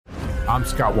I'm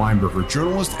Scott Weinberger,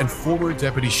 journalist and former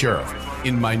deputy sheriff.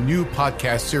 In my new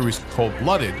podcast series,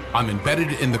 Cold-Blooded, I'm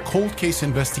embedded in the cold case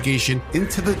investigation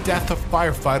into the death of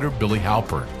firefighter Billy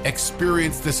Halpern.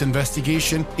 Experience this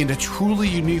investigation in a truly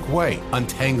unique way,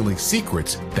 untangling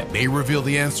secrets that may reveal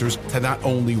the answers to not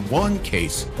only one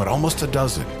case, but almost a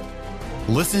dozen.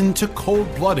 Listen to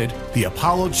Cold-Blooded, The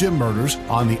Apollo Gym Murders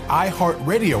on the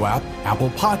iHeartRadio app, Apple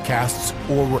Podcasts,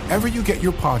 or wherever you get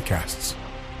your podcasts.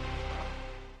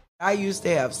 I used to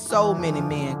have so many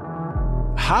men.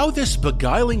 How this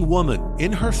beguiling woman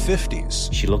in her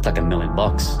 50s, she looked like $1 million,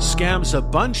 scams a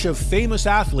bunch of famous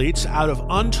athletes out of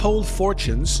untold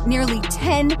fortunes. Nearly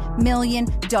 $10 million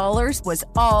was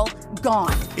all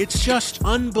gone. It's just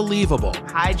unbelievable.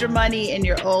 Hide your money in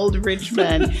your old rich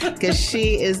man, because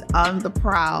she is on the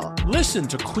prowl. Listen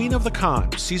to Queen of the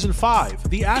Con, Season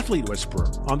 5, The Athlete Whisperer,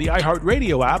 on the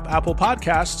iHeartRadio app, Apple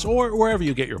Podcasts, or wherever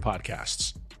you get your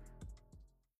podcasts.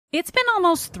 It's been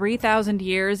almost 3,000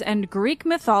 years, and Greek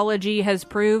mythology has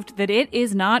proved that it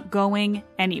is not going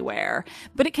anywhere.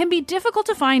 But it can be difficult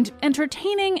to find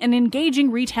entertaining and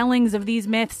engaging retellings of these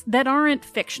myths that aren't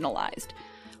fictionalized.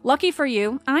 Lucky for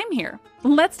you, I'm here.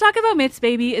 Let's Talk About Myths,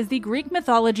 Baby is the Greek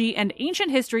mythology and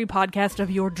ancient history podcast of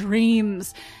your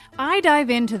dreams. I dive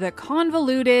into the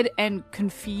convoluted and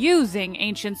confusing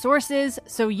ancient sources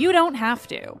so you don't have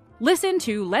to. Listen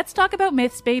to Let's Talk About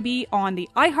Myths, Baby on the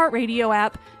iHeartRadio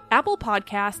app, Apple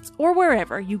Podcasts, or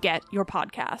wherever you get your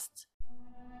podcasts.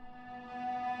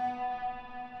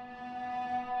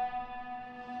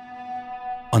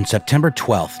 On September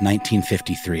 12,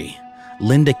 1953,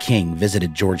 Linda King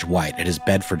visited George White at his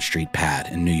Bedford Street pad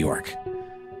in New York.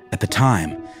 At the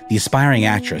time, the aspiring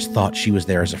actress thought she was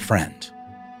there as a friend,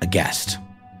 a guest.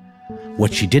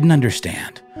 What she didn't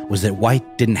understand was that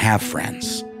White didn't have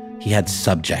friends. He had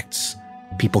subjects,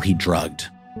 people he drugged,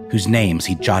 whose names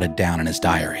he jotted down in his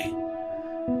diary.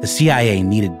 The CIA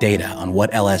needed data on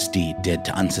what LSD did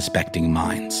to unsuspecting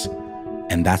minds,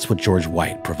 and that's what George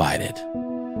White provided.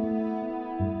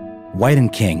 White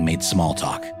and King made small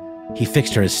talk. He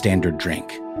fixed her his standard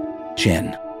drink: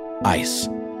 gin, ice,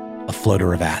 a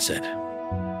floater of acid.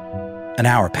 An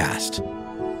hour passed.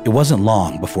 It wasn't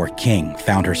long before King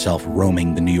found herself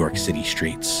roaming the New York City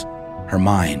streets, her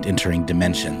mind entering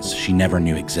dimensions she never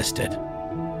knew existed.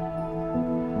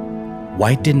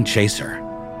 White didn't chase her.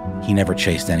 He never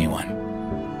chased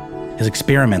anyone. His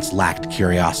experiments lacked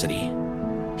curiosity.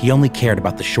 He only cared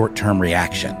about the short-term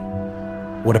reaction.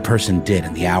 What a person did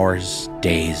in the hours,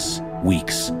 days,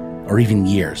 weeks, or even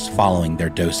years following their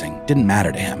dosing didn't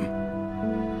matter to him.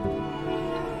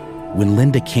 When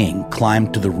Linda King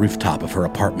climbed to the rooftop of her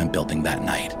apartment building that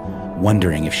night,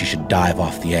 wondering if she should dive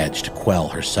off the edge to quell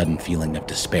her sudden feeling of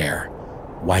despair,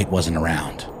 White wasn't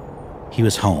around. He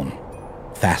was home,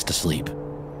 fast asleep.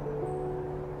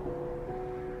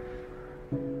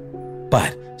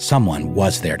 But someone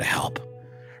was there to help.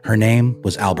 Her name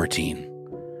was Albertine.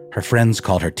 Her friends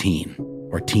called her Teen,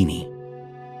 or Teeny.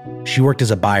 She worked as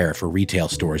a buyer for retail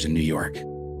stores in New York.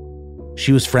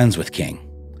 She was friends with King.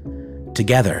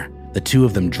 Together, the two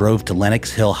of them drove to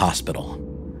Lenox Hill Hospital.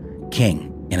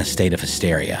 King in a state of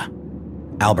hysteria,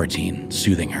 Albertine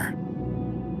soothing her.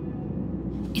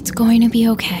 It's going to be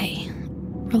okay.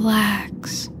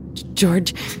 Relax.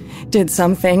 George did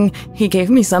something. He gave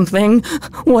me something.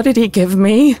 What did he give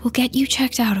me? We'll get you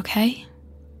checked out, okay?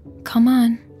 Come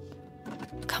on.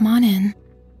 Come on in.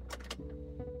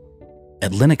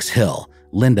 At Lenox Hill,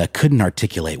 Linda couldn't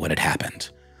articulate what had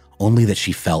happened, only that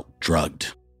she felt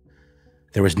drugged.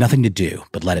 There was nothing to do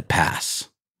but let it pass.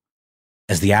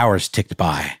 As the hours ticked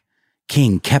by,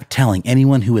 King kept telling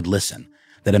anyone who would listen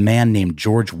that a man named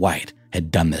George White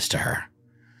had done this to her.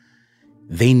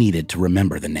 They needed to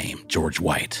remember the name George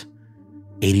White.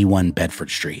 81 Bedford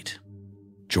Street.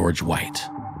 George White.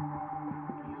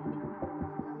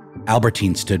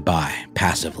 Albertine stood by,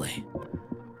 passively.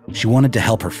 She wanted to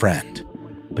help her friend,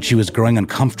 but she was growing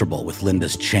uncomfortable with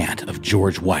Linda's chant of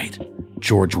George White,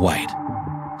 George White.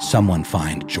 Someone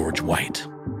find George White.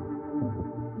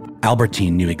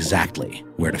 Albertine knew exactly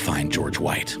where to find George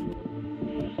White.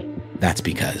 That's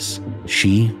because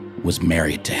she was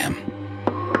married to him.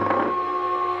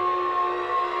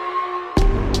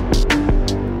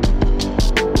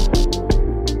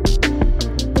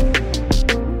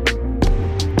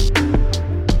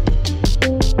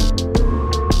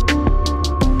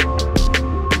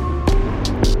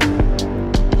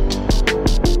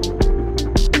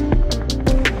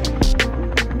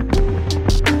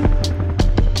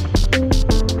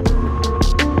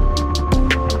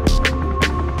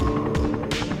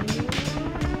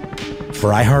 For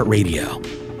iHeartRadio,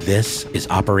 this is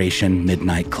Operation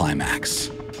Midnight Climax,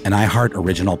 an iHeart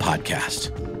Original podcast.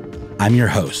 I'm your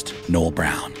host, Noel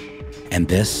Brown, and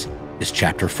this is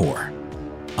Chapter 4,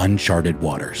 Uncharted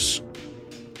Waters.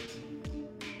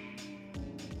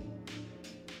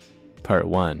 Part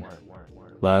 1,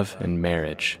 Love and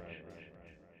Marriage.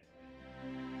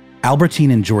 Albertine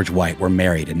and George White were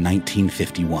married in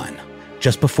 1951,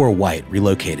 just before White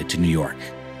relocated to New York.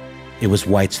 It was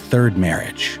White's third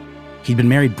marriage. He'd been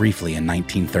married briefly in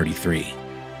 1933.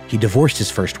 He divorced his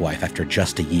first wife after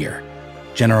just a year,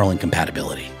 general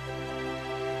incompatibility.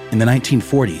 In the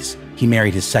 1940s, he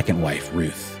married his second wife,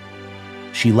 Ruth.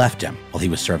 She left him while he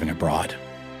was serving abroad.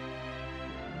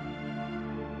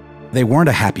 They weren't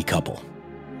a happy couple.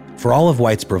 For all of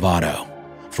White's bravado,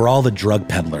 for all the drug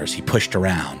peddlers he pushed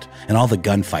around and all the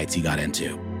gunfights he got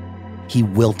into, he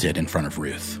wilted in front of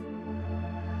Ruth.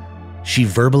 She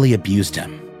verbally abused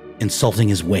him, insulting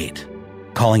his weight,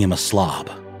 calling him a slob.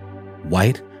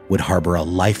 White would harbor a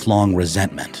lifelong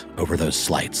resentment over those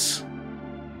slights.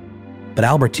 But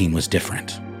Albertine was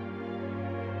different.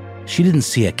 She didn't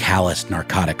see a calloused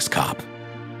narcotics cop.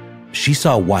 She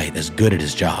saw White as good at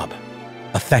his job,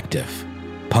 effective,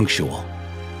 punctual.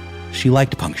 She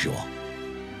liked punctual.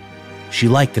 She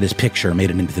liked that his picture made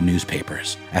it into the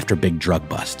newspapers after big drug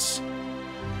busts.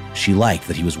 She liked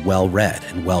that he was well-read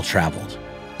and well-traveled,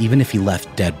 even if he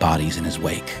left dead bodies in his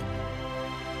wake.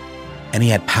 And he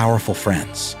had powerful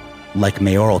friends, like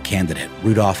mayoral candidate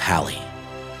Rudolph Halley,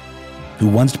 who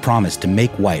once promised to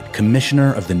make White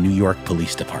commissioner of the New York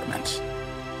Police Department.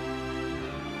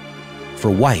 For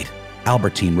White,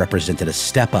 Albertine represented a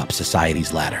step up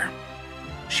society's ladder.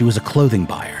 She was a clothing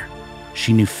buyer.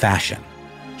 She knew fashion.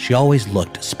 She always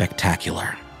looked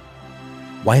spectacular.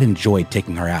 White enjoyed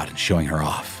taking her out and showing her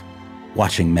off,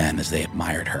 watching men as they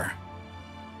admired her.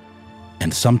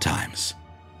 And sometimes,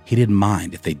 he didn't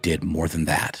mind if they did more than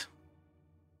that.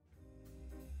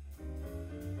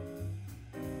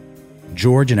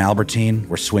 George and Albertine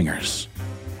were swingers,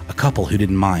 a couple who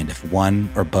didn't mind if one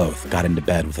or both got into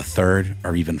bed with a third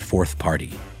or even fourth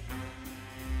party.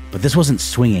 But this wasn't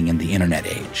swinging in the internet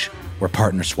age, where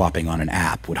partner swapping on an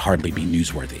app would hardly be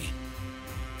newsworthy.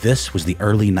 This was the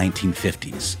early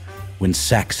 1950s, when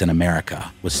sex in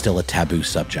America was still a taboo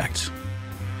subject.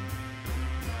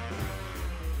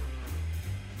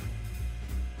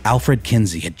 Alfred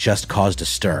Kinsey had just caused a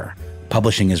stir,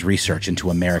 publishing his research into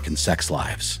American sex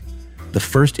lives. The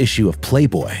first issue of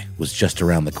Playboy was just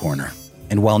around the corner,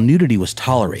 and while nudity was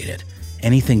tolerated,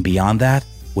 anything beyond that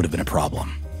would have been a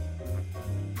problem.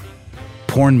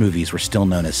 Porn movies were still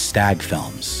known as stag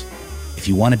films. If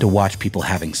you wanted to watch people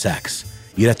having sex,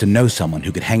 you'd have to know someone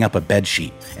who could hang up a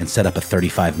bedsheet and set up a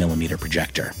 35mm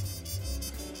projector.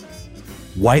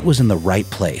 White was in the right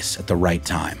place at the right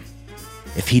time.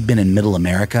 If he'd been in Middle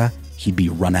America, he'd be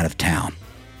run out of town.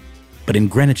 But in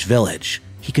Greenwich Village,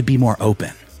 he could be more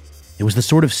open. It was the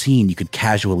sort of scene you could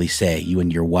casually say you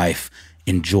and your wife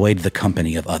enjoyed the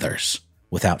company of others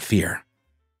without fear.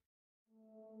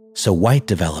 So White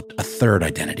developed a third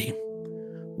identity,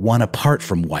 one apart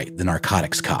from White, the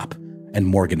narcotics cop, and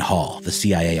Morgan Hall, the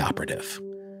CIA operative.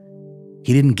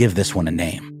 He didn't give this one a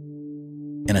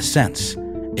name. In a sense,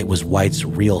 it was White's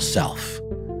real self,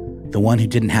 the one who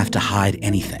didn't have to hide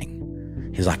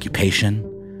anything: his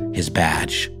occupation, his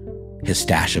badge, his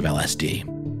stash of LSD.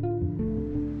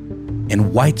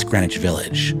 In White's Greenwich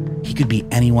Village, he could be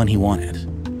anyone he wanted.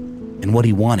 And what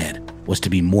he wanted was to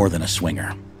be more than a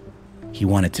swinger. He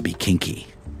wanted to be kinky.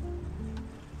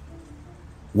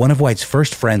 One of White's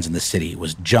first friends in the city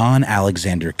was John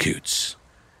Alexander Coots.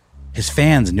 His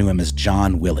fans knew him as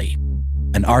John Willie.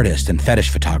 An artist and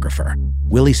fetish photographer,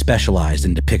 Willie specialized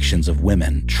in depictions of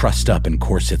women trussed up in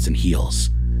corsets and heels,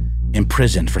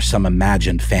 imprisoned for some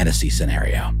imagined fantasy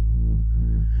scenario.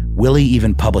 Willie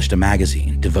even published a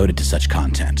magazine devoted to such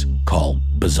content called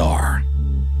Bizarre.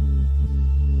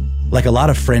 Like a lot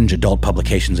of fringe adult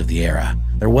publications of the era,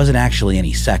 there wasn't actually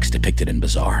any sex depicted in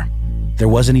Bizarre. There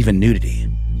wasn't even nudity,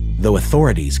 though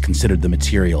authorities considered the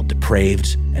material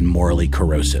depraved and morally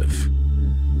corrosive.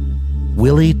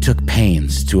 Willie took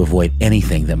pains to avoid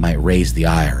anything that might raise the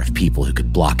ire of people who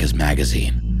could block his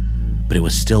magazine, but it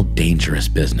was still dangerous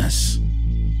business.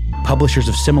 Publishers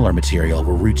of similar material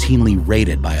were routinely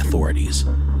raided by authorities,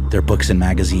 their books and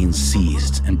magazines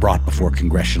seized and brought before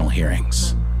congressional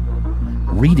hearings.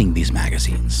 Reading these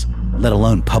magazines, let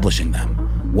alone publishing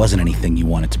them, wasn't anything you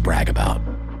wanted to brag about.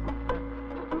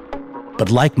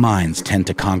 But like minds tend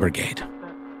to congregate.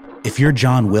 If you're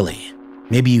John Willie,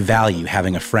 maybe you value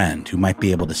having a friend who might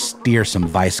be able to steer some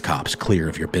vice cops clear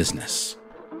of your business.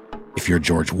 If you're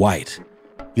George White,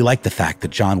 you like the fact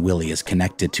that John Willie is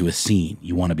connected to a scene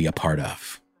you want to be a part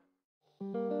of.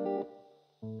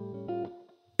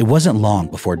 wasn't long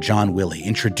before John Willie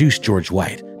introduced George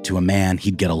White to a man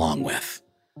he'd get along with.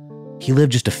 He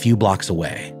lived just a few blocks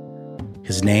away.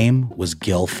 His name was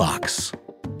Gil Fox.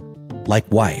 Like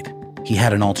White, he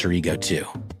had an alter ego too.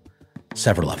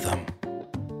 Several of them.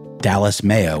 Dallas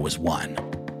Mayo was one.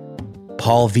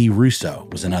 Paul V. Russo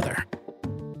was another.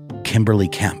 Kimberly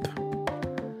Kemp.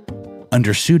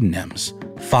 Under pseudonyms,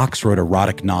 Fox wrote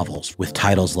erotic novels with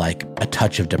titles like A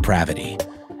Touch of Depravity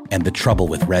and The Trouble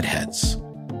with Redheads.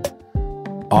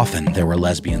 Often there were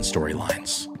lesbian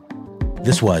storylines.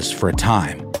 This was, for a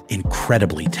time,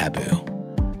 incredibly taboo.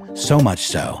 So much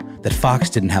so that Fox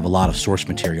didn't have a lot of source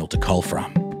material to cull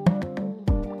from.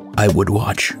 I would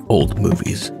watch old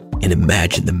movies and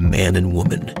imagine the man and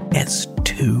woman as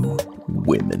two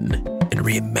women and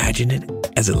reimagine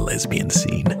it as a lesbian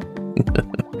scene.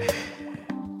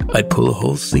 I'd pull a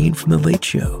whole scene from The Late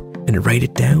Show and write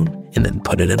it down and then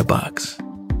put it in a box.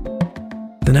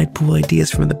 Then I'd pull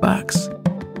ideas from the box.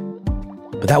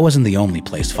 But that wasn't the only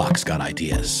place Fox got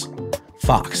ideas.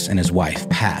 Fox and his wife,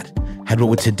 Pat, had what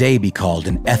would today be called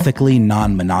an ethically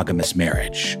non-monogamous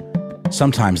marriage.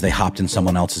 Sometimes they hopped in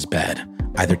someone else's bed,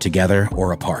 either together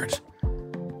or apart.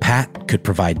 Pat could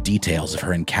provide details of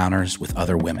her encounters with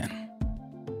other women.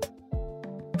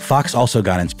 Fox also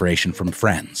got inspiration from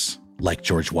friends, like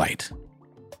George White.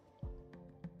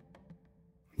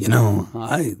 You know,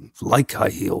 I like high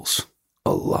heels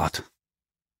a lot.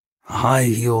 A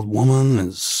high-heeled woman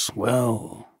is,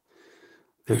 well,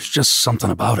 there's just something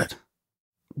about it.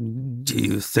 Do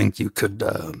you think you could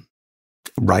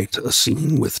write a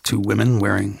scene with two women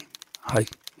wearing high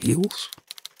heels?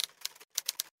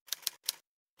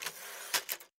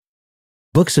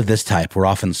 Books of this type were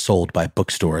often sold by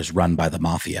bookstores run by the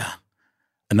mafia.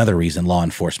 Another reason law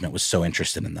enforcement was so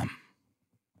interested in them.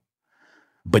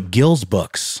 But Gil's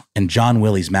books and John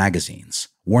Willie's magazines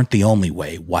weren't the only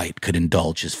way White could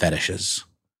indulge his fetishes.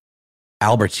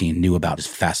 Albertine knew about his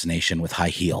fascination with high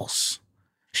heels.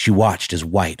 She watched as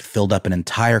White filled up an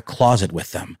entire closet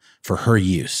with them for her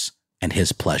use and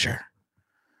his pleasure.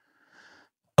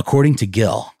 According to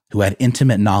Gil, who had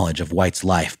intimate knowledge of White's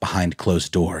life behind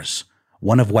closed doors,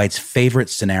 one of White's favorite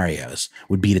scenarios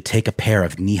would be to take a pair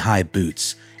of knee-high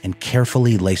boots and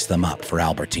carefully lace them up for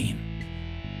Albertine.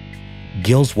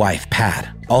 Gil's wife,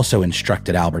 Pat, also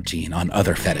instructed Albertine on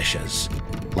other fetishes,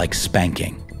 like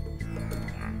spanking.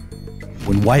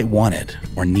 When White wanted,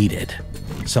 or needed,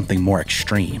 something more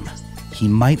extreme, he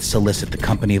might solicit the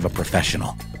company of a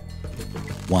professional.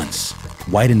 Once,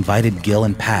 White invited Gil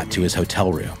and Pat to his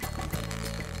hotel room.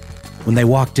 When they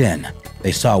walked in,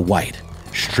 they saw White,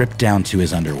 stripped down to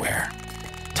his underwear,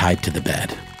 tied to the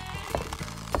bed.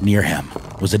 Near him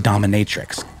was a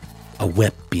dominatrix, a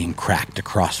whip being cracked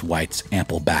across White's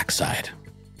ample backside.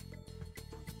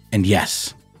 And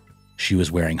yes, she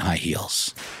was wearing high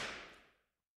heels.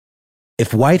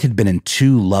 If White had been in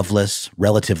two loveless,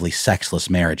 relatively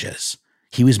sexless marriages,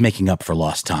 he was making up for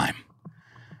lost time.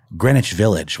 Greenwich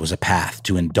Village was a path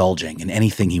to indulging in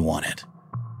anything he wanted.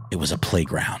 It was a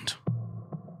playground.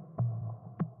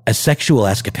 As sexual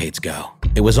escapades go,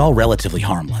 it was all relatively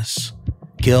harmless.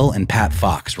 Gil and Pat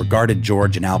Fox regarded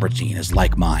George and Albertine as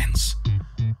like minds.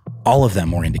 All of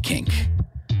them were into kink.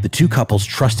 The two couples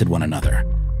trusted one another,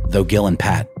 though Gil and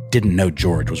Pat didn't know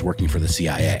George was working for the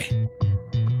CIA.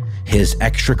 His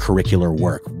extracurricular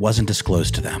work wasn't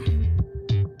disclosed to them.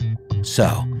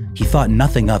 So, he thought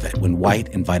nothing of it when White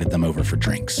invited them over for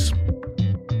drinks.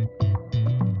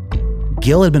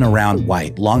 Gil had been around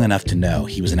White long enough to know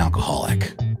he was an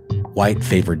alcoholic. White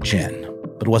favored gin,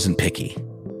 but wasn't picky.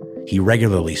 He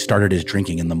regularly started his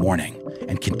drinking in the morning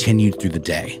and continued through the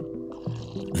day.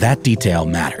 That detail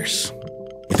matters.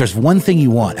 If there's one thing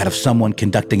you want out of someone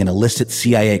conducting an illicit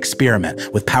CIA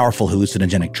experiment with powerful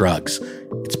hallucinogenic drugs,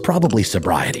 it's probably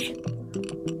sobriety.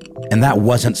 And that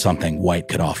wasn't something White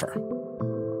could offer.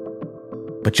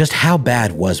 But just how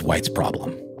bad was White's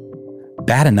problem?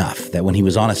 Bad enough that when he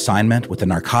was on assignment with the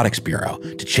Narcotics Bureau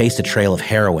to chase a trail of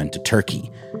heroin to Turkey,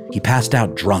 he passed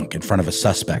out drunk in front of a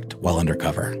suspect while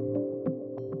undercover.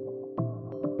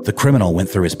 The criminal went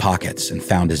through his pockets and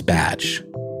found his badge.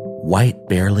 White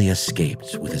barely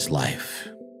escaped with his life.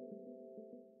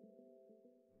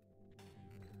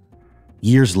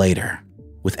 Years later,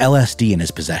 with LSD in his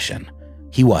possession,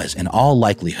 he was, in all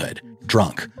likelihood,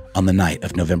 drunk on the night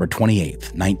of November 28,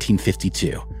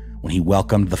 1952, when he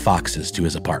welcomed the Foxes to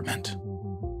his apartment.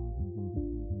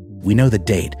 We know the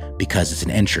date because it's an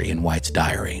entry in White's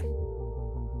diary.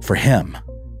 For him,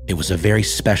 it was a very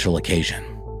special occasion.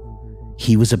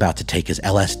 He was about to take his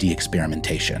LSD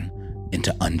experimentation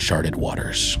into uncharted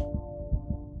waters.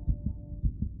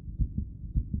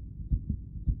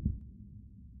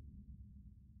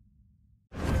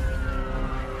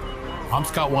 I'm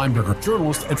Scott Weinberger,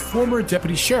 journalist and former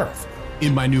deputy sheriff.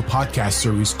 In my new podcast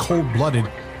series, Cold Blooded,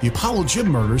 The Apollo Gym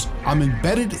Murders, I'm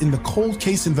embedded in the cold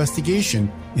case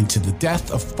investigation into the death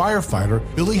of firefighter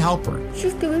Billy Halpern. It's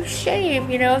just a shame,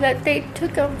 that they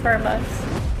took him from us.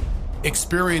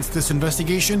 Experience this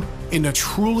investigation in a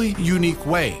truly unique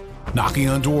way, knocking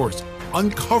on doors,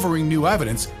 uncovering new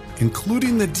evidence,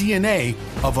 including the DNA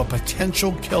of a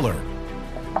potential killer.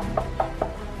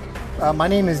 My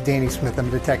name is Danny Smith. I'm a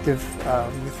detective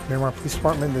with Miramar Police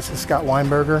Department. This is Scott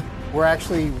Weinberger. We're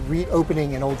actually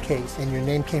reopening an old case, and your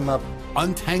name came up.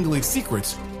 Untangling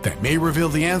secrets that may reveal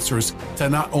the answers to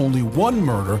not only one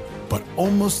murder, but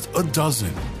almost a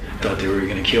dozen. I thought they were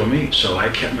going to kill me, so I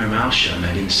kept my mouth shut and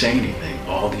I didn't say anything.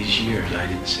 All these years, I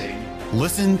didn't say anything.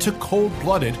 Listen to Cold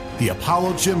Blooded, The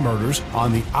Apollo Gym Murders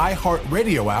on the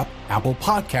iHeartRadio app, Apple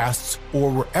Podcasts,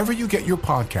 or wherever you get your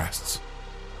podcasts.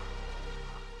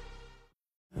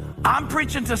 I'm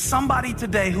preaching to somebody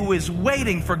today who is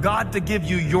waiting for God to give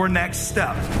you your next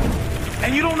step.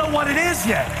 And you don't know what it is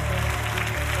yet.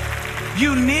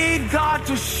 You need God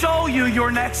to show you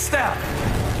your next step.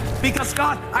 Because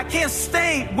God, I can't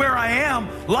stay where I am,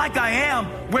 like I am,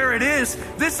 where it is.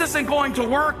 This isn't going to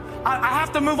work. I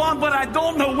have to move on, but I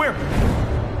don't know where.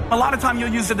 A lot of time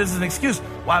you'll use it as an excuse.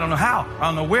 Well, I don't know how. I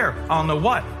don't know where. I don't know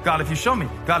what. God, if you show me.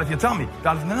 God, if you tell me.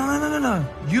 God, if... No.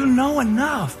 You know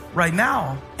enough right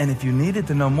now. And if you needed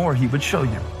to know more, he would show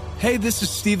you. Hey, this is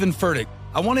Stephen Furtick.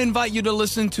 I want to invite you to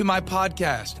listen to my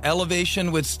podcast,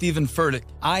 Elevation with Stephen Furtick.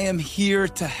 I am here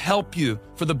to help you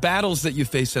for the battles that you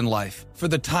face in life, for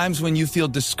the times when you feel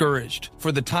discouraged,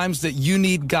 for the times that you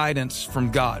need guidance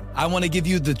from God. I want to give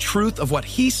you the truth of what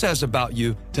he says about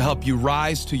you to help you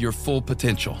rise to your full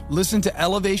potential. Listen to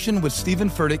Elevation with Stephen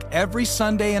Furtick every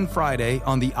Sunday and Friday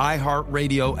on the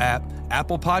iHeartRadio app,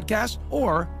 Apple Podcasts,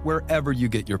 or wherever you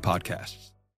get your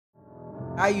podcasts.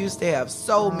 I used to have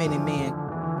so many men.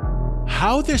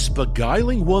 How this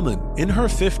beguiling woman in her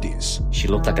 50s, she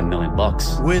looked like $1 million,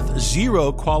 with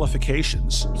zero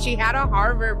qualifications, she had a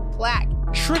Harvard plaque,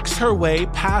 tricks her way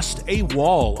past a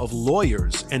wall of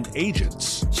lawyers and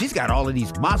agents. She's got all of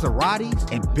these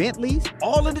Maseratis and Bentleys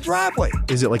all in the driveway.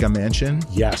 Is it like a mansion?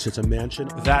 Yes, it's a mansion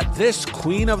that this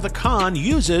queen of the con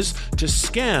uses to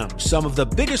scam some of the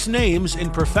biggest names in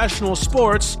professional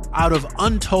sports out of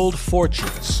untold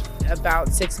fortunes. About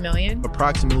 $6 million.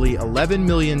 Approximately $11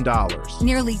 million.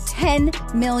 Nearly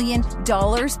 $10 million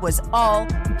was all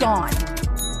gone.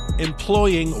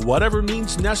 Employing whatever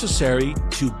means necessary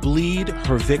to bleed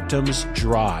her victims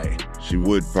dry. She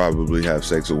would probably have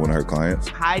sex with one of her clients.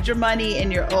 Hide your money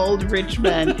in your old rich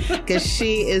men, because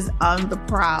she is on the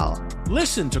prowl.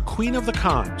 Listen to Queen of the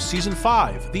Con, Season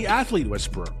 5, The Athlete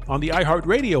Whisperer, on the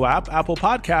iHeartRadio app, Apple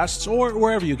Podcasts, or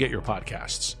wherever you get your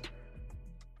podcasts.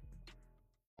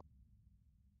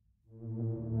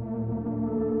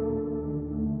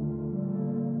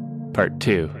 Part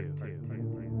 2.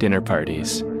 Dinner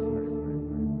Parties.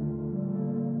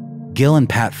 Gil and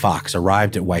Pat Fox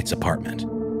arrived at White's apartment,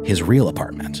 his real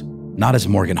apartment, not his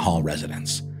Morgan Hall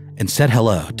residence, and said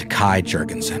hello to Kai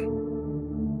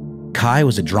Jurgensen. Kai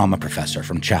was a drama professor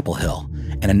from Chapel Hill,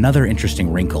 and another interesting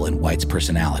wrinkle in White's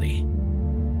personality.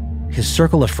 His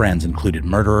circle of friends included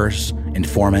murderers,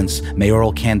 informants,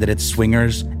 mayoral candidates,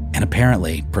 swingers, and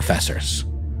apparently professors.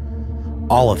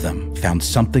 All of them found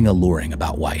something alluring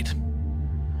about White.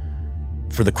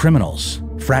 For the criminals,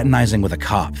 fraternizing with a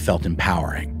cop felt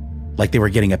empowering, like they were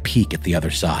getting a peek at the other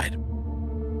side.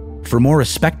 For more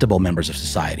respectable members of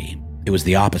society, it was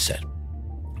the opposite.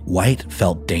 White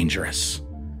felt dangerous,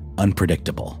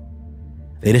 unpredictable.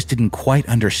 They just didn't quite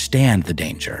understand the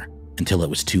danger until it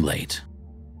was too late.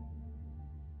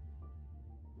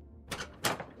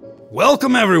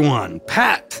 Welcome, everyone.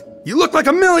 Pat, you look like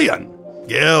 $1 million.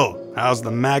 Gil, how's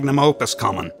the magnum opus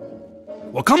coming?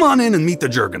 Well, come on in and meet the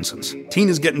Jurgensens.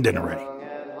 Tina's getting dinner ready.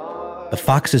 The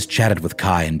Foxes chatted with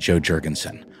Kai and Joe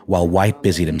Jurgensen while White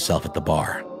busied himself at the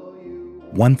bar.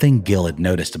 One thing Gil had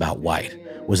noticed about White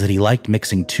was that he liked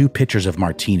mixing 2 pitchers of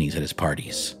martinis at his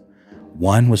parties.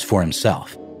 One was for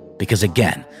himself, because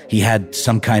again, he had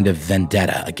some kind of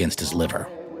vendetta against his liver.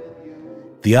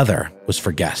 The other was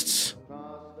for guests.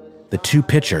 The 2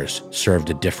 pitchers served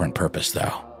a different purpose,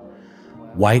 though.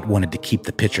 White wanted to keep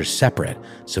the pitchers separate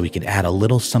so he could add a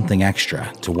little something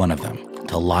extra to one of them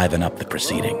to liven up the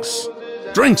proceedings.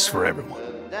 Drinks for everyone.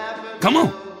 Come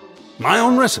on. My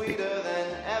own recipe.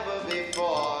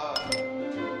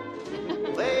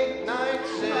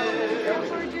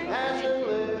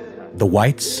 The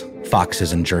Whites,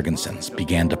 Foxes, and Jurgensens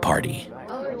began to party,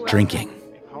 drinking,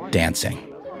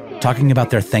 dancing, talking about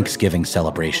their Thanksgiving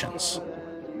celebrations.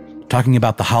 talking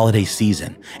about the holiday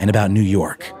season and about New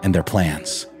York and their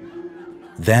plans.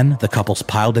 Then the couples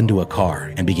piled into a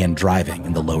car and began driving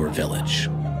in the lower village.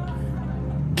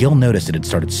 Gil noticed it had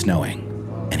started snowing,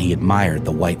 and he admired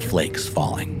the white flakes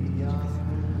falling.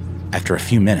 After a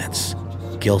few minutes,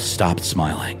 Gil stopped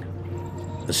smiling.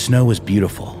 The snow was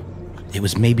beautiful. It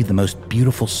was maybe the most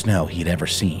beautiful snow he had ever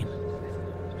seen.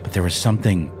 But there was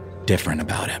something different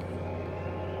about it.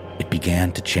 It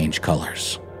began to change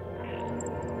colors.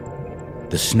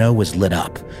 The snow was lit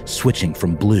up, switching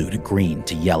from blue to green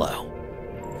to yellow.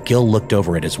 Gil looked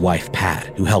over at his wife, Pat,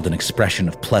 who held an expression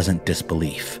of pleasant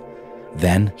disbelief.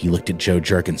 Then he looked at Jo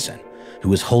Jorgensen, who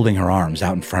was holding her arms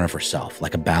out in front of herself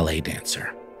like a ballet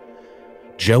dancer.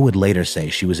 Jo would later say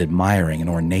she was admiring an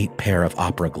ornate pair of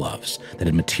opera gloves that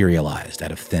had materialized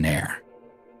out of thin air.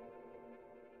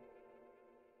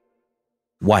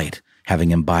 White,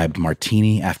 having imbibed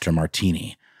martini after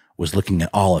martini, was looking at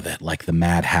all of it like the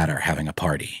Mad Hatter having a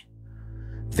party.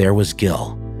 There was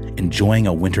Gil, enjoying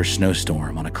a winter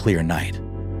snowstorm on a clear night,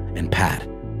 and Pat,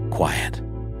 quiet.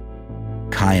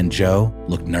 Kai and Jo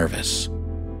looked nervous.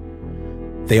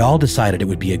 They all decided it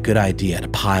would be a good idea to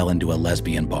pile into a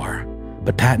lesbian bar,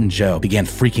 but Pat and Jo began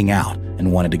freaking out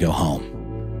and wanted to go home.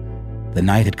 The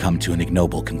night had come to an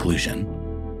ignoble conclusion.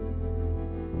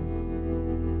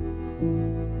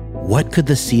 What could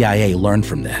the CIA learn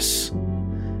from this?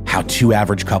 How two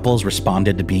average couples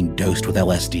responded to being dosed with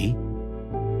LSD?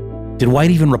 Did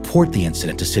White even report the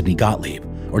incident to Sidney Gottlieb,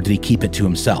 or did he keep it to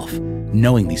himself,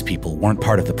 knowing these people weren't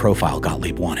part of the profile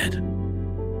Gottlieb wanted?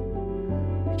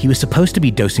 He was supposed to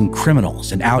be dosing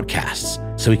criminals and outcasts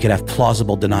so he could have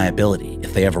plausible deniability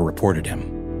if they ever reported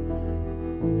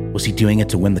him. Was he doing it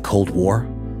to win the Cold War,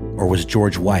 or was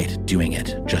George White doing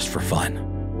it just for fun?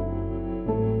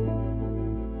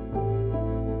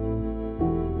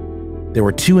 There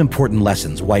were two important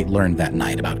lessons White learned that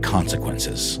night about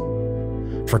consequences.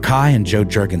 For Kai and Jo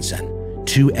Jorgensen,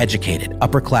 two educated,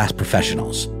 upper-class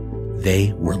professionals,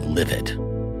 they were livid.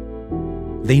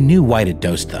 They knew White had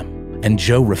dosed them, and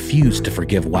Jo refused to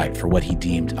forgive White for what he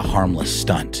deemed a harmless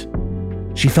stunt.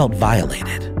 She felt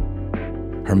violated.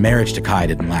 Her marriage to Kai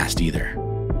didn't last either.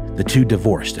 The two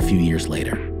divorced a few years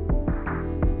later.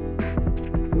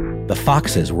 The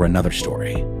Foxes were another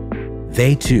story.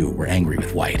 They, too, were angry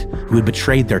with White, who had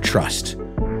betrayed their trust.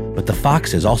 But the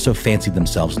Foxes also fancied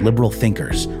themselves liberal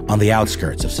thinkers on the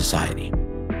outskirts of society.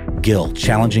 Gil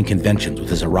challenging conventions with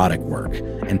his erotic work,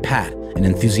 and Pat an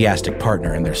enthusiastic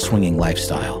partner in their swinging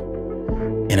lifestyle.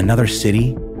 In another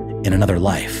city, in another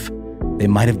life, they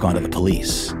might have gone to the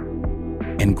police.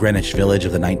 In Greenwich Village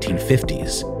of the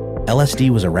 1950s, LSD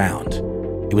was around.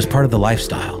 It was part of the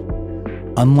lifestyle.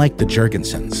 Unlike the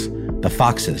Jorgensens, the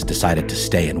Foxes decided to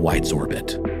stay in White's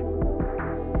orbit.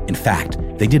 In fact,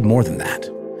 they did more than that.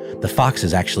 The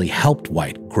Foxes actually helped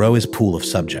White grow his pool of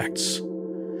subjects.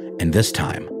 And this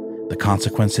time, the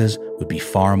consequences would be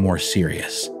far more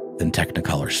serious than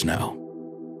Technicolor snow.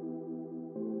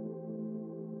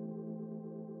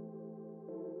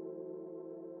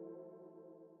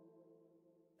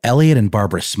 Elliot and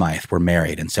Barbara Smythe were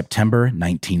married in September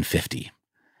 1950.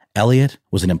 Elliot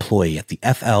was an employee at the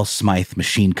F.L. Smythe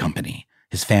Machine Company,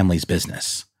 his family's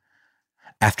business.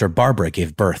 After Barbara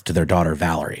gave birth to their daughter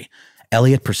Valerie,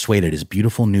 Elliot persuaded his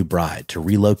beautiful new bride to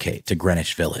relocate to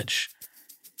Greenwich Village.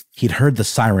 He'd heard the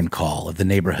siren call of the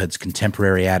neighborhood's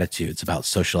contemporary attitudes about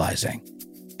socializing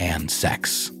and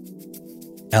sex.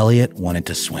 Elliot wanted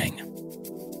to swing.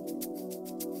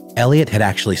 Elliot had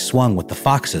actually swung with the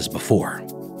Foxes before.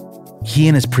 He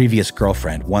and his previous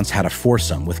girlfriend once had a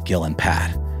foursome with Gil and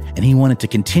Pat, and he wanted to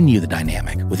continue the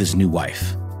dynamic with his new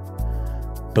wife.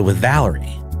 But with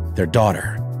Valerie, their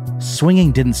daughter,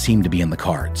 swinging didn't seem to be in the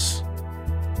cards.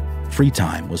 Free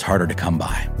time was harder to come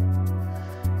by.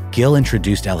 Gil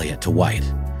introduced Elliot to White,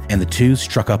 and the two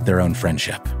struck up their own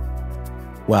friendship.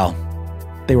 Well,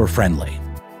 they were friendly.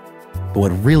 But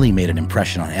what really made an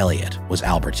impression on Elliot was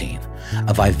Albertine,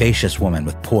 a vivacious woman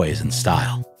with poise and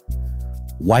style.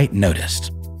 White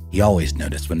noticed. He always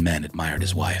noticed when men admired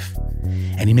his wife.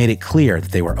 And he made it clear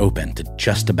that they were open to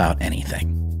just about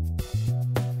anything.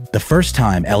 The first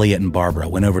time Elliot and Barbara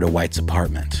went over to White's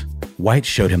apartment, White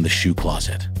showed him the shoe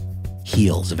closet.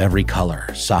 Heels of every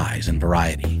color, size, and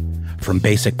variety, from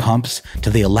basic pumps to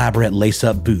the elaborate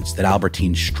lace-up boots that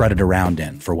Albertine strutted around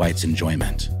in for White's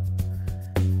enjoyment.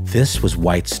 This was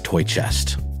White's toy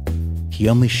chest. He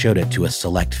only showed it to a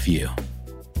select few.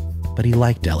 But he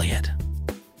liked Elliot.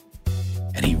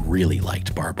 And he really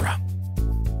liked Barbara.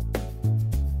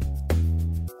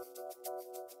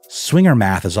 Swinger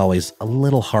math is always a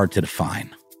little hard to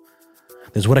define.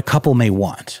 There's what a couple may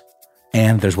want,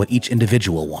 and there's what each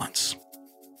individual wants.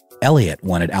 Elliot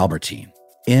wanted Albertine,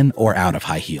 in or out of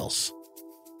high heels.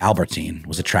 Albertine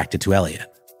was attracted to Elliot.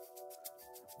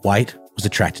 White was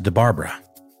attracted to Barbara.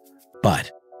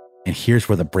 But, and here's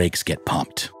where the brakes get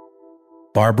pumped,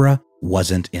 Barbara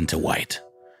wasn't into White.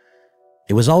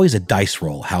 It was always a dice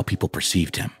roll how people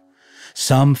perceived him.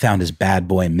 Some found his bad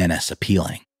boy menace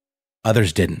appealing.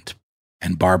 Others didn't.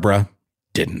 And Barbara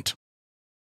didn't.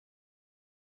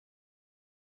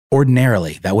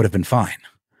 Ordinarily, that would have been fine.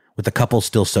 With the couple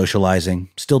still socializing,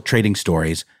 still trading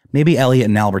stories, maybe Elliot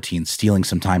and Albertine stealing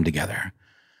some time together.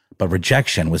 But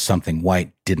rejection was something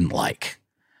White didn't like.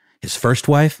 His first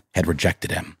wife had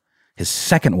rejected him. His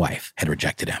second wife had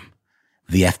rejected him.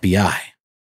 The FBI.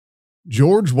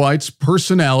 George White's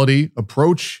personality,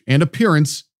 approach, and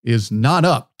appearance is not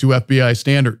up to FBI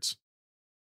standards.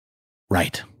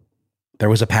 Right. There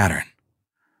was a pattern.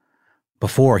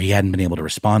 Before, he hadn't been able to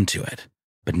respond to it,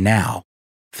 but now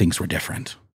things were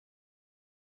different.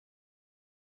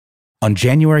 On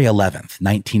January 11th,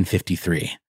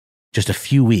 1953, just a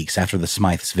few weeks after the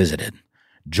Smythes visited,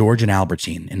 George and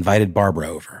Albertine invited Barbara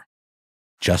over.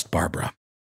 Just Barbara.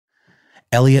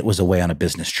 Elliot was away on a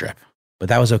business trip, but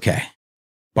that was okay.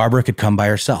 Barbara could come by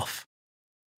herself.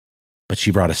 But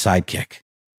she brought a sidekick,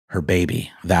 her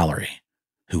baby, Valerie,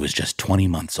 who was just 20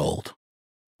 months old.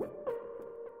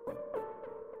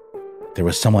 There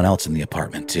was someone else in the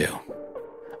apartment, too.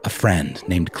 A friend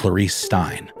named Clarice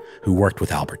Stein, who worked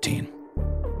with Albertine.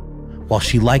 While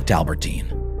she liked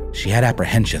Albertine, she had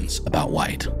apprehensions about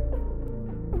White.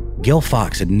 Gil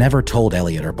Fox had never told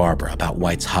Elliot or Barbara about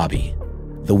White's hobby,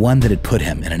 the one that had put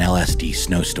him in an LSD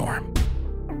snowstorm.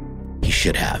 He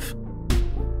should have.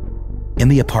 In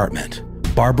the apartment,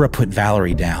 Barbara put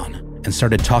Valerie down and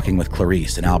started talking with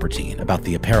Clarice and Albertine about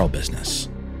the apparel business.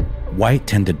 White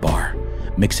tended bar,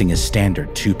 mixing his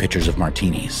standard 2 pitchers of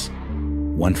martinis.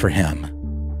 One for him,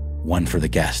 one for the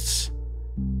guests.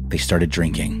 They started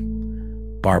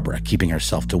drinking, Barbara keeping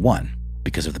herself to 1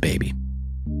 because of the baby.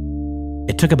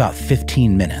 It took about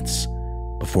 15 minutes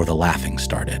before the laughing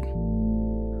started.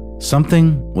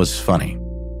 Something was funny.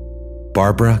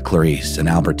 Barbara, Clarice, and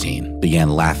Albertine began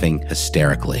laughing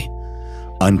hysterically,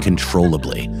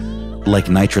 uncontrollably, like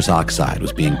nitrous oxide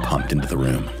was being pumped into the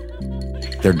room.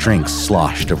 Their drinks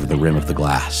sloshed over the rim of the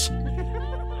glass.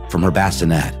 From her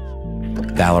bassinet,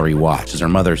 Valerie watched as her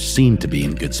mother seemed to be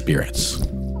in good spirits.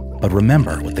 But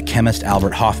remember what the chemist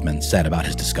Albert Hoffman said about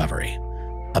his discovery,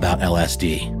 about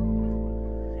LSD,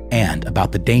 and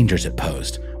about the dangers it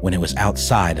posed when it was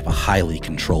outside of a highly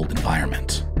controlled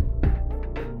environment.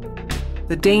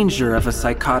 The danger of a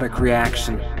psychotic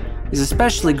reaction is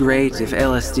especially great if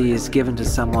LSD is given to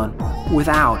someone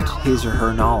without his or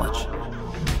her knowledge.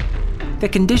 The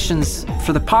conditions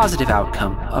for the positive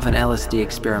outcome of an LSD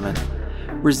experiment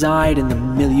reside in the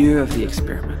milieu of the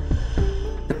experiment,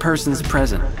 the persons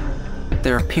present,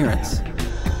 their appearance,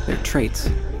 their traits.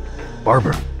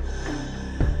 Barbara,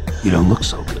 you don't look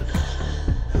so good.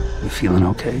 You feeling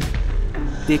okay?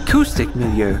 The acoustic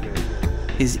milieu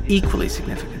is equally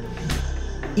significant.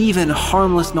 Even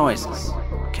harmless noises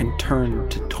can turn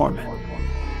to torment.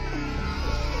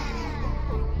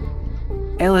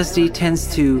 LSD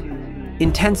tends to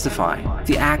intensify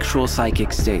the actual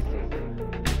psychic state.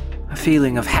 A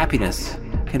feeling of happiness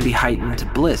can be heightened to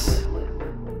bliss.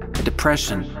 A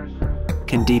depression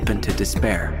can deepen to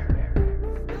despair.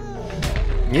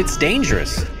 It's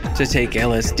dangerous to take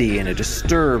LSD in a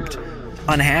disturbed,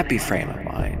 unhappy frame of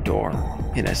mind or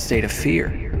in a state of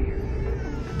fear.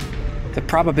 The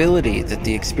probability that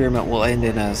the experiment will end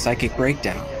in a psychic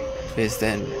breakdown is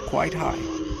then quite high.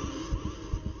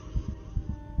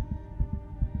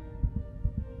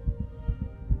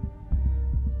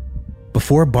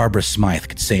 Before Barbara Smythe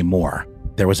could say more,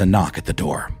 there was a knock at the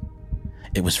door.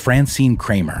 It was Francine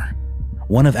Kramer,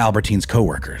 one of Albertine's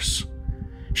co-workers.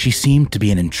 She seemed to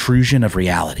be an intrusion of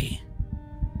reality.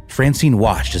 Francine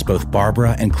watched as both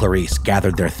Barbara and Clarice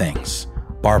gathered their things,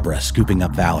 Barbara scooping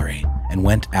up Valerie, and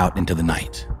went out into the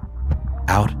night.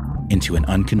 Out into an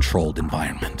uncontrolled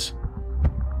environment.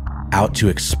 Out to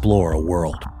explore a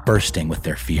world bursting with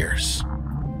their fears.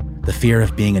 The fear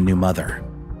of being a new mother.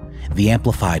 The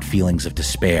amplified feelings of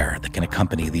despair that can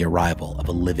accompany the arrival of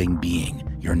a living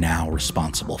being you're now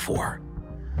responsible for.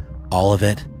 All of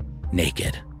it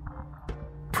naked.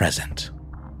 Present.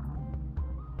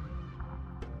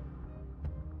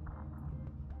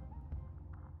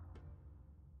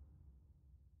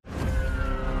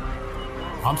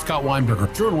 I'm Scott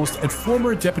Weinberger, journalist and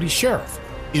former deputy sheriff.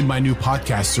 In my new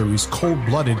podcast series, Cold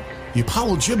Blooded, The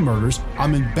Apollo Gym Murders,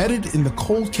 I'm embedded in the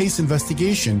cold case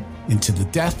investigation into the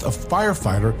death of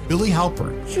firefighter Billy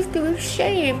Halpern. It's just a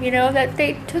shame, that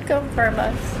they took him from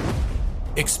us.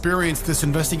 Experience this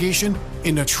investigation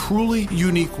in a truly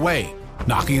unique way,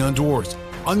 knocking on doors,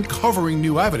 uncovering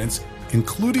new evidence,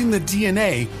 including the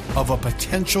DNA of a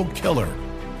potential killer.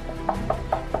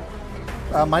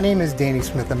 My name is Danny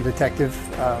Smith. I'm a detective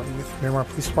with Miramar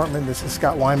Police Department. This is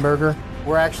Scott Weinberger.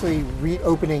 We're actually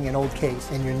reopening an old case,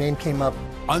 and your name came up.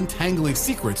 Untangling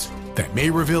secrets that may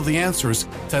reveal the answers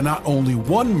to not only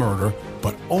one murder,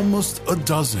 but almost a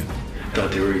dozen.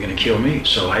 Thought they were going to kill me,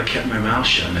 so I kept my mouth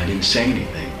shut and I didn't say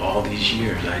anything. All these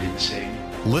years, I didn't say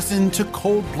anything. Listen to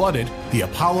Cold Blooded, the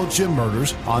Apollo Gym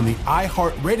Murders on the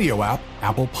iHeartRadio app,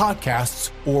 Apple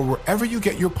Podcasts, or wherever you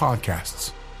get your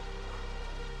podcasts.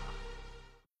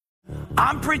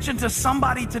 I'm preaching to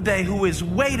somebody today who is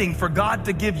waiting for God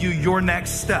to give you your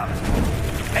next step.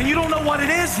 And you don't know what it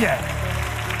is yet.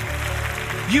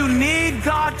 You need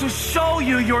God to show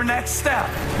you your next step.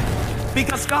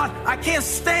 Because God, I can't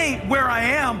stay where I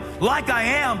am, like I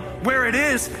am, where it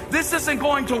is. This isn't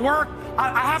going to work.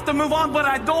 I have to move on, but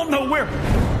I don't know where.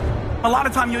 A lot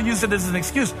of time you'll use it as an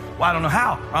excuse. Well, I don't know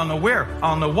how. I don't know where. I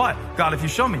don't know what. God, if you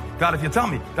show me. God, if you tell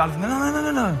me. God, if...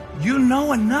 No. You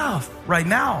know enough right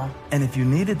now. And if you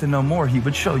needed to know more, he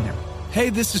would show you. Hey,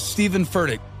 this is Stephen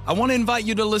Furtick. I want to invite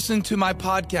you to listen to my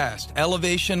podcast,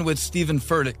 Elevation with Stephen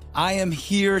Furtick. I am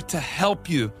here to help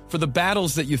you for the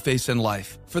battles that you face in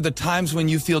life, for the times when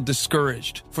you feel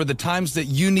discouraged, for the times that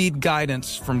you need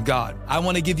guidance from God. I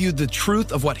want to give you the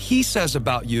truth of what he says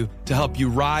about you to help you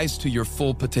rise to your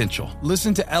full potential.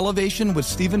 Listen to Elevation with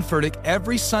Stephen Furtick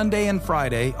every Sunday and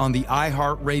Friday on the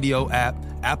iHeartRadio app,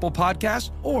 Apple Podcasts,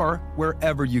 or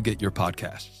wherever you get your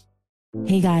podcasts.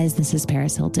 Hey guys, this is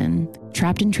Paris Hilton.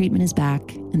 Trapped in Treatment is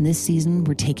back, and this season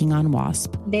we're taking on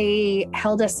WASP. They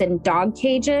held us in dog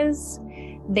cages.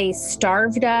 They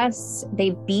starved us.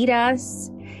 They beat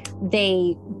us.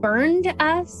 They burned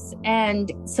us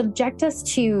and subject us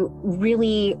to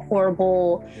really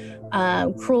horrible,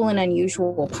 cruel and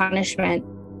unusual punishment.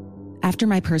 After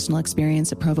my personal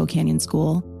experience at Provo Canyon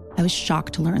School, I was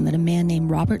shocked to learn that a man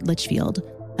named Robert Litchfield,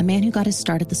 a man who got his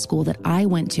start at the school that I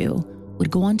went to, would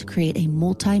go on to create a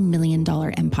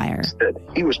multi-million-dollar empire.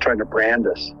 He was trying to brand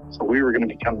us, so we were going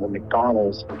to become the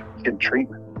McDonald's of kid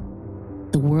treatment.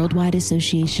 The Worldwide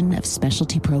Association of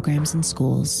Specialty Programs in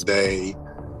Schools. They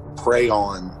prey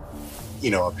on,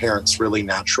 a parent's really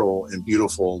natural and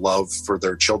beautiful love for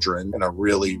their children in a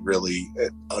really, really,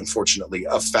 unfortunately,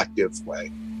 effective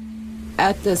way.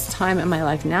 At this time in my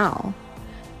life now,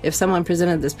 if someone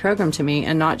presented this program to me,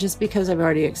 and not just because I've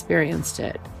already experienced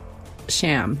it,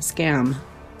 sham, scam,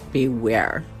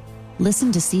 beware.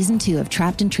 Listen to Season 2 of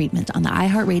Trapped in Treatment on the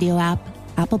iHeartRadio app,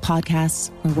 Apple Podcasts,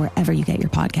 or wherever you get your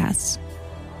podcasts.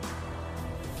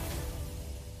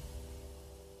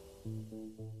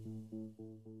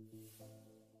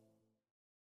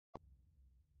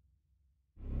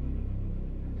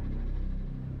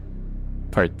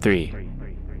 Part 3.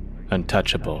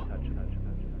 Untouchable.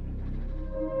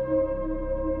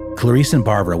 Clarice and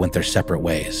Barbara went their separate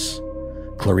ways.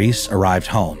 Clarice arrived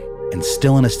home and,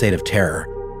 still in a state of terror,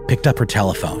 picked up her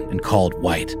telephone and called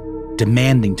White,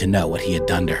 demanding to know what he had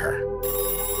done to her.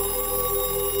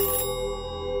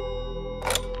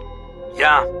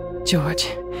 Yeah. George,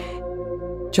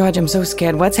 I'm so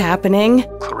scared. What's happening?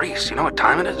 Clarice, you know what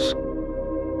time it is?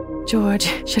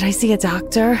 George, should I see a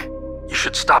doctor? You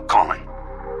should stop calling.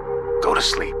 Go to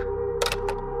sleep.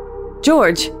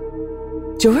 George?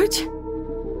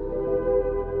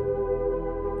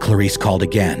 Clarice called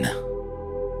again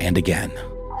and again.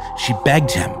 She begged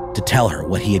him to tell her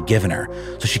what he had given her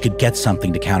so she could get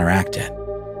something to counteract it.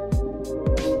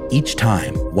 Each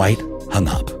time, White hung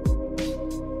up.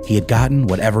 He had gotten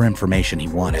whatever information he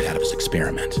wanted out of his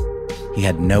experiment. He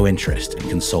had no interest in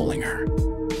consoling her.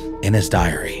 In his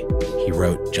diary, he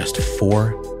wrote just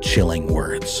 4 chilling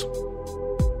words.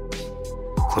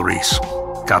 Clarice,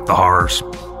 got the horrors.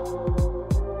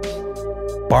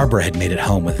 Barbara had made it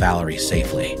home with Valerie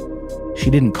safely. She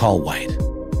didn't call White.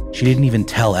 She didn't even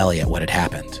tell Elliot what had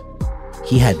happened.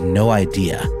 He had no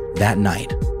idea that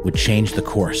night would change the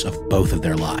course of both of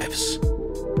their lives.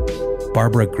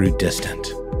 Barbara grew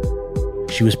distant.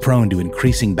 She was prone to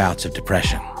increasing bouts of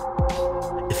depression.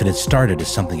 If it had started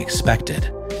as something expected,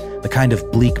 the kind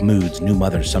of bleak moods new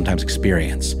mothers sometimes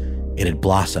experience, it had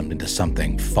blossomed into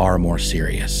something far more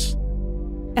serious.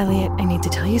 Elliot, I need to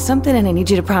tell you something, and I need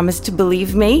you to promise to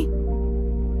believe me.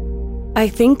 I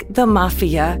think the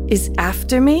mafia is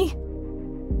after me.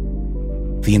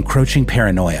 The encroaching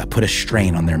paranoia put a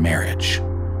strain on their marriage.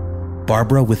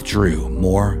 Barbara withdrew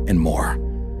more and more,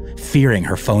 fearing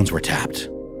her phones were tapped.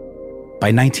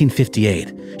 By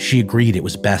 1958, she agreed it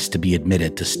was best to be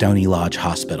admitted to Stony Lodge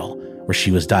Hospital, where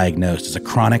she was diagnosed as a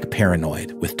chronic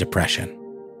paranoid with depression.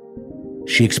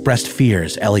 She expressed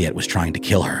fears Elliot was trying to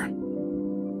kill her.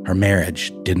 Her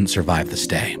marriage didn't survive the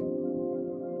stay.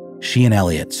 She and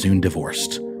Elliot soon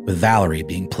divorced, with Valerie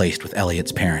being placed with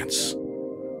Elliot's parents.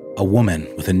 A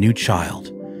woman with a new child,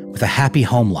 with a happy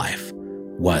home life,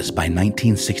 was, by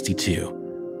 1962,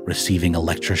 receiving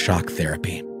electroshock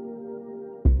therapy.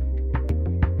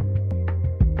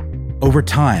 Over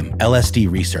time,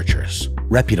 LSD researchers,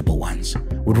 reputable ones,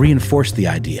 would reinforce the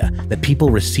idea that people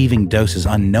receiving doses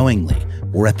unknowingly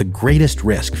were at the greatest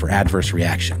risk for adverse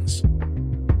reactions.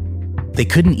 They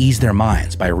couldn't ease their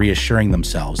minds by reassuring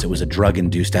themselves it was a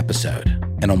drug-induced episode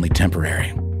and only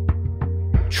temporary.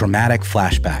 Traumatic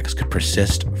flashbacks could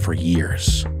persist for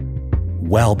years,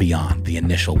 well beyond the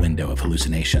initial window of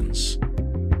hallucinations.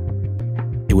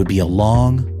 It would be a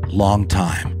long, long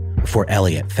time before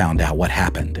Elliot found out what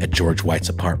happened at George White's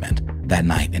apartment that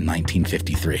night in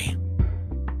 1953.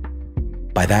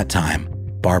 By that time,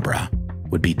 Barbara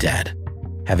would be dead,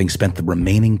 having spent the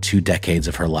remaining 2 decades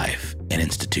of her life in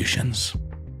institutions.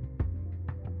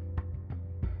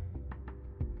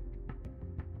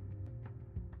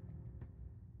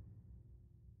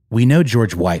 We know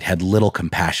George White had little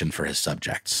compassion for his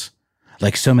subjects.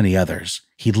 Like so many others,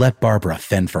 he'd let Barbara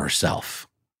fend for herself.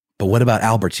 But what about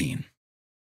Albertine?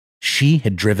 She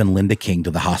had driven Linda King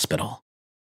to the hospital.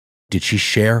 Did she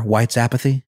share White's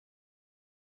apathy?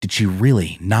 Did she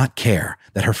really not care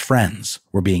that her friends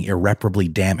were being irreparably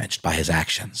damaged by his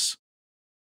actions?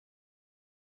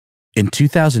 In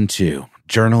 2002,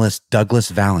 journalist Douglas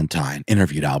Valentine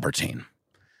interviewed Albertine.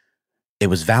 It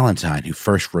was Valentine who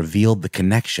first revealed the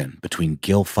connection between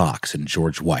Gil Fox and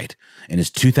George White in his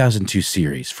 2002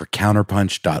 series for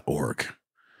Counterpunch.org.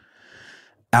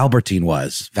 Albertine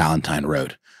was, Valentine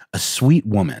wrote, a sweet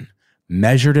woman,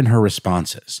 measured in her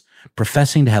responses,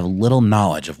 professing to have little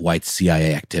knowledge of White's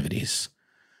CIA activities.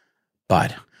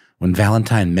 But when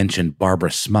Valentine mentioned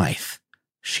Barbara Smythe,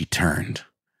 she turned.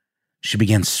 She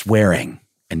began swearing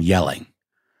and yelling.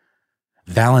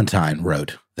 Valentine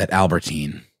wrote that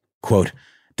Albertine, quote,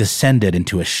 descended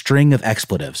into a string of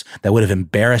expletives that would have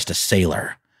embarrassed a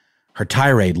sailor. Her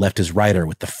tirade left his writer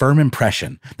with the firm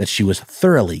impression that she was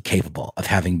thoroughly capable of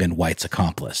having been White's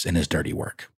accomplice in his dirty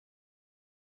work.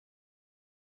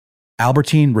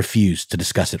 Albertine refused to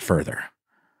discuss it further.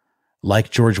 Like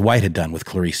George White had done with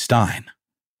Clarice Stein,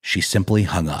 she simply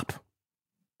hung up.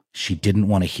 She didn't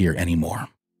want to hear any more.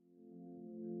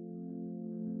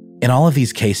 In all of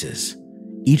these cases,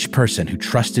 each person who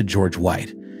trusted George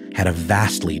White had a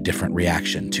vastly different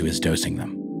reaction to his dosing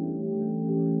them.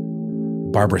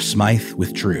 Barbara Smythe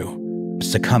withdrew,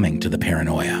 succumbing to the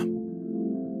paranoia.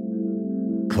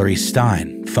 Clarice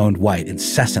Stein phoned White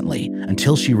incessantly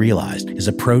until she realized his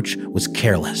approach was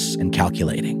careless and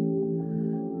calculating.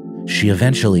 She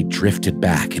eventually drifted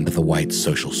back into the White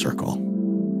social circle.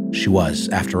 She was,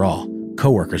 after all,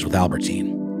 co-workers with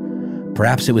Albertine.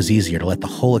 Perhaps it was easier to let the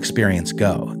whole experience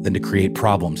go than to create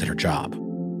problems at her job.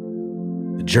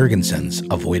 The Jurgensens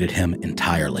avoided him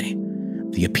entirely,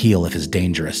 the appeal of his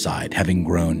dangerous side having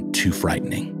grown too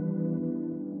frightening.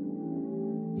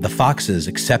 The Foxes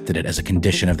accepted it as a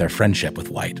condition of their friendship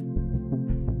with White.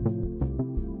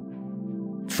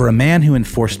 For a man who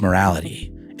enforced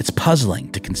morality, it's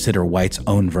puzzling to consider White's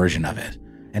own version of it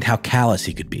and how callous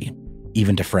he could be,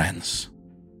 even to friends.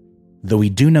 Though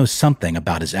we do know something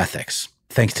about his ethics,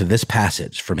 thanks to this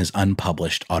passage from his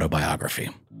unpublished autobiography.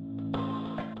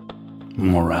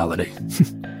 Morality.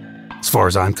 As far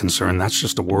as I'm concerned, that's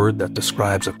just a word that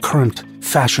describes a current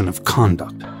fashion of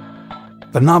conduct.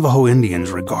 The Navajo Indians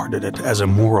regarded it as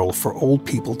immoral for old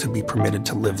people to be permitted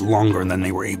to live longer than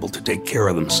they were able to take care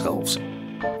of themselves.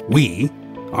 We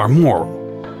are moral,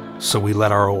 so we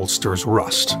let our oldsters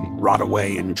rust and rot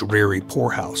away in dreary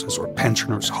poorhouses or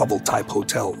pensioners' hovel-type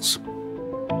hotels.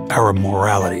 Our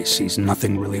morality sees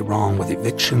nothing really wrong with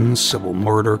evictions, civil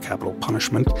murder, capital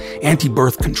punishment,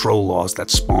 anti-birth control laws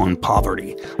that spawn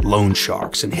poverty, loan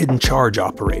sharks and hidden charge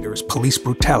operators, police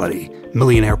brutality,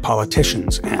 millionaire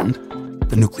politicians, and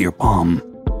the nuclear bomb.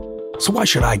 So why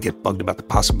should I get bugged about the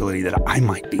possibility that I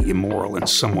might be immoral in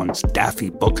someone's daffy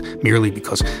book merely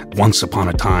because once upon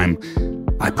a time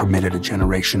I permitted a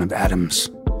generation of Adams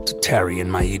to tarry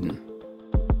in my Eden?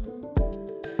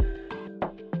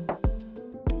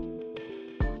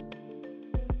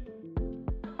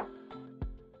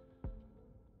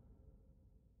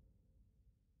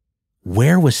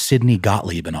 Where was Sidney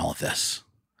Gottlieb in all of this?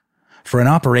 For an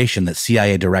operation that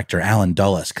CIA Director Allen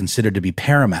Dulles considered to be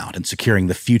paramount in securing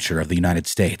the future of the United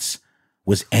States,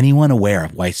 was anyone aware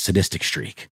of White's sadistic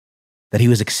streak? That he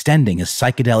was extending his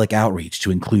psychedelic outreach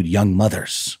to include young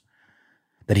mothers?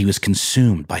 That he was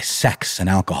consumed by sex and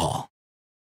alcohol?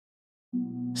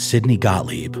 Sidney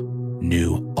Gottlieb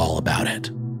knew all about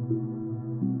it.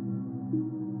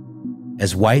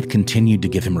 As White continued to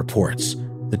give him reports,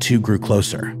 the two grew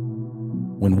closer.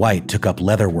 When White took up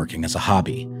leatherworking as a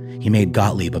hobby, he made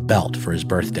Gottlieb a belt for his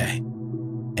birthday.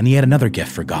 And he had another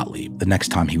gift for Gottlieb the next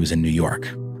time he was in New York.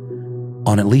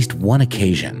 On at least one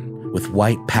occasion, with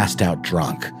White passed out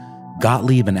drunk,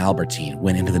 Gottlieb and Albertine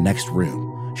went into the next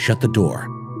room, shut the door,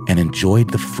 and enjoyed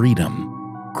the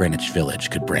freedom Greenwich Village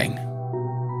could bring.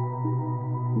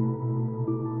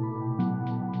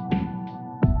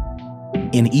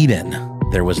 In Eden,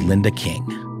 there was Linda King,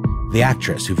 the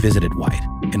actress who visited White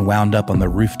and wound up on the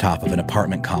rooftop of an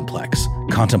apartment complex,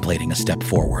 contemplating a step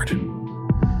forward.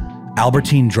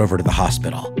 Albertine drove her to the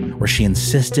hospital, where she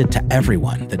insisted to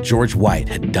everyone that George White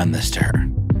had done this to her.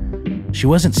 She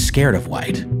wasn't scared of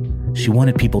White. She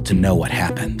wanted people to know what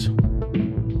happened.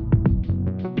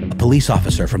 A police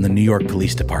officer from the New York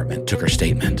Police Department took her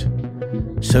statement.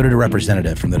 So did a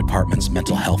representative from the department's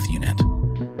mental health unit.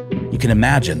 You can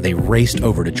imagine they raced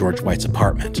over to George White's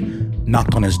apartment,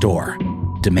 knocked on his door,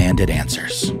 demanded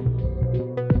answers.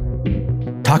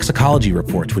 Toxicology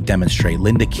reports would demonstrate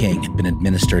Linda King had been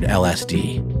administered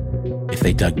LSD. If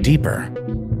they dug deeper,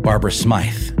 Barbara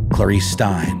Smythe, Clarice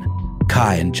Stein,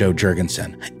 Kai and Joe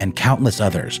Jurgensen, and countless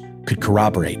others could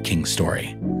corroborate King's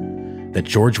story, that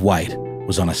George White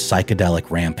was on a psychedelic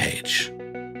rampage.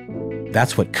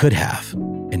 That's what could have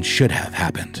and should have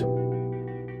happened.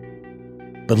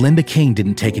 But Linda King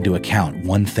didn't take into account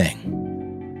one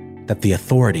thing, that the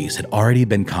authorities had already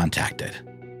been contacted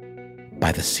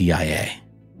by the CIA.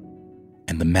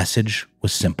 And the message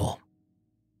was simple.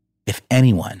 If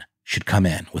anyone should come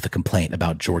in with a complaint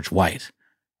about George White,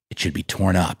 it should be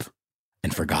torn up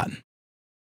and forgotten.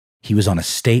 He was on a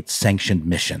state-sanctioned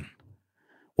mission.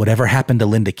 Whatever happened to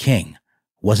Linda King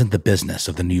wasn't the business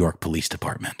of the New York Police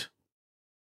Department.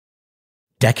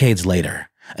 Decades later,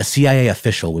 a CIA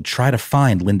official would try to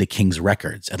find Linda King's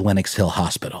records at Lenox Hill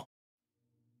Hospital.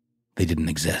 They didn't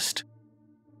exist.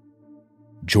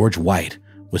 George White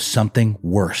was something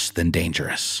worse than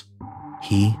dangerous.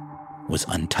 He was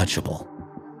untouchable.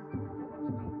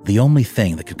 The only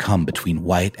thing that could come between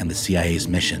White and the CIA's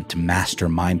mission to master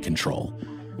mind control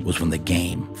was when the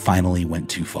game finally went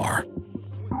too far.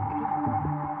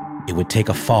 It would take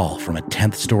a fall from a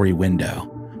 10th-story window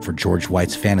for George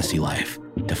White's fantasy life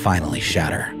to finally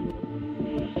shatter,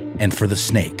 and for the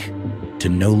snake to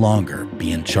no longer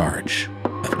be in charge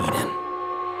of Eden.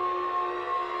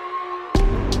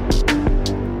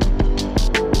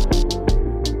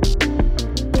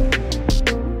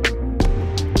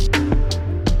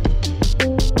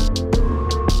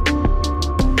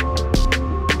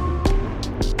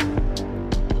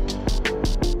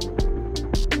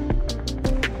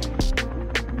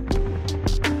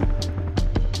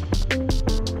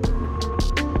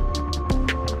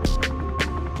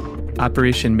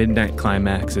 Operation Midnight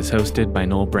Climax is hosted by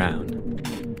Noel Brown.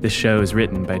 This show is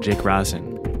written by Jake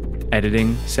Rosen.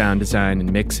 Editing, sound design,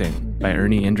 and mixing by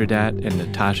Ernie Indradat and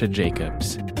Natasha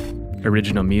Jacobs.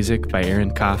 Original music by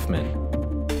Aaron Kaufman.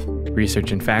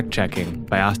 Research and fact-checking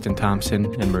by Austin Thompson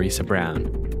and Marisa Brown.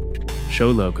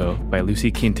 Show logo by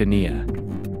Lucy Quintanilla.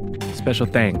 Special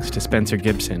thanks to Spencer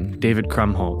Gibson, David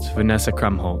Krumholtz, Vanessa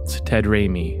Krumholtz, Ted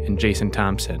Ramey, and Jason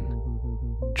Thompson.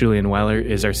 Julian Weller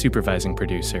is our supervising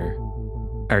producer.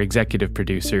 Our executive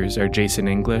producers are Jason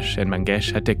English and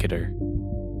Mangesh Hattikudur.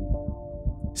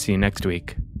 See you next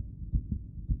week.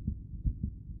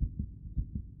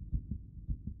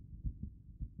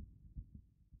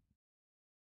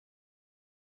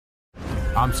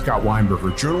 I'm Scott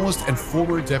Weinberger, journalist and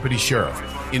former deputy sheriff.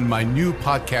 In my new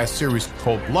podcast series,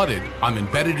 Cold-Blooded, I'm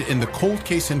embedded in the cold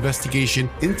case investigation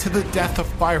into the death of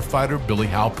firefighter Billy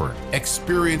Halpern.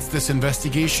 Experience this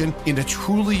investigation in a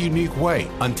truly unique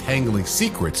way, untangling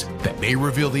secrets that may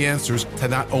reveal the answers to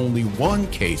not only one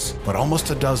case, but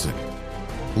almost a dozen.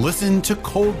 Listen to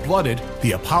Cold-Blooded,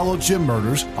 The Apollo Gym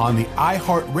Murders on the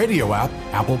iHeartRadio app,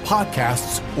 Apple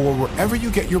Podcasts, or wherever you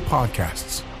get your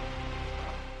podcasts.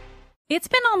 It's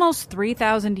been almost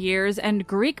 3,000 years, and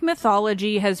Greek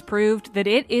mythology has proved that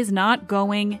it is not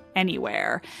going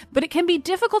anywhere. But it can be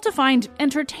difficult to find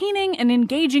entertaining and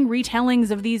engaging retellings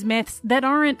of these myths that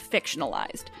aren't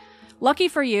fictionalized. Lucky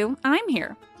for you, I'm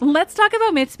here. Let's Talk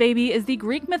About Myths, Baby is the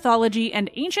Greek mythology and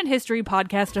ancient history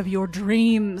podcast of your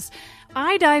dreams.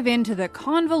 I dive into the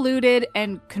convoluted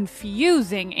and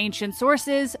confusing ancient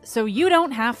sources so you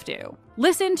don't have to.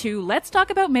 Listen to Let's Talk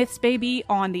About Myths, Baby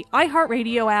on the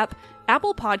iHeartRadio app,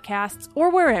 Apple Podcasts, or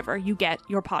wherever you get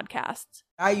your podcasts.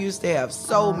 I used to have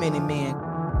so many men.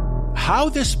 How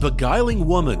this beguiling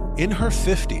woman in her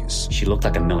 50s, she looked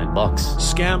like $1 million,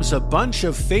 scams a bunch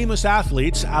of famous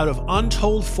athletes out of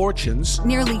untold fortunes.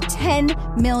 Nearly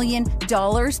 $10 million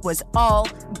was all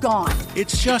gone.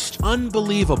 It's just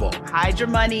unbelievable. Hide your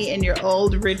money in your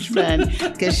old rich man,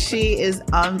 because she is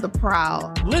on the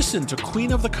prowl. Listen to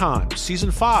Queen of the Con,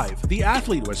 Season 5, The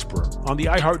Athlete Whisperer, on the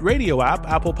iHeartRadio app,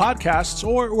 Apple Podcasts,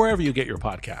 or wherever you get your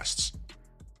podcasts.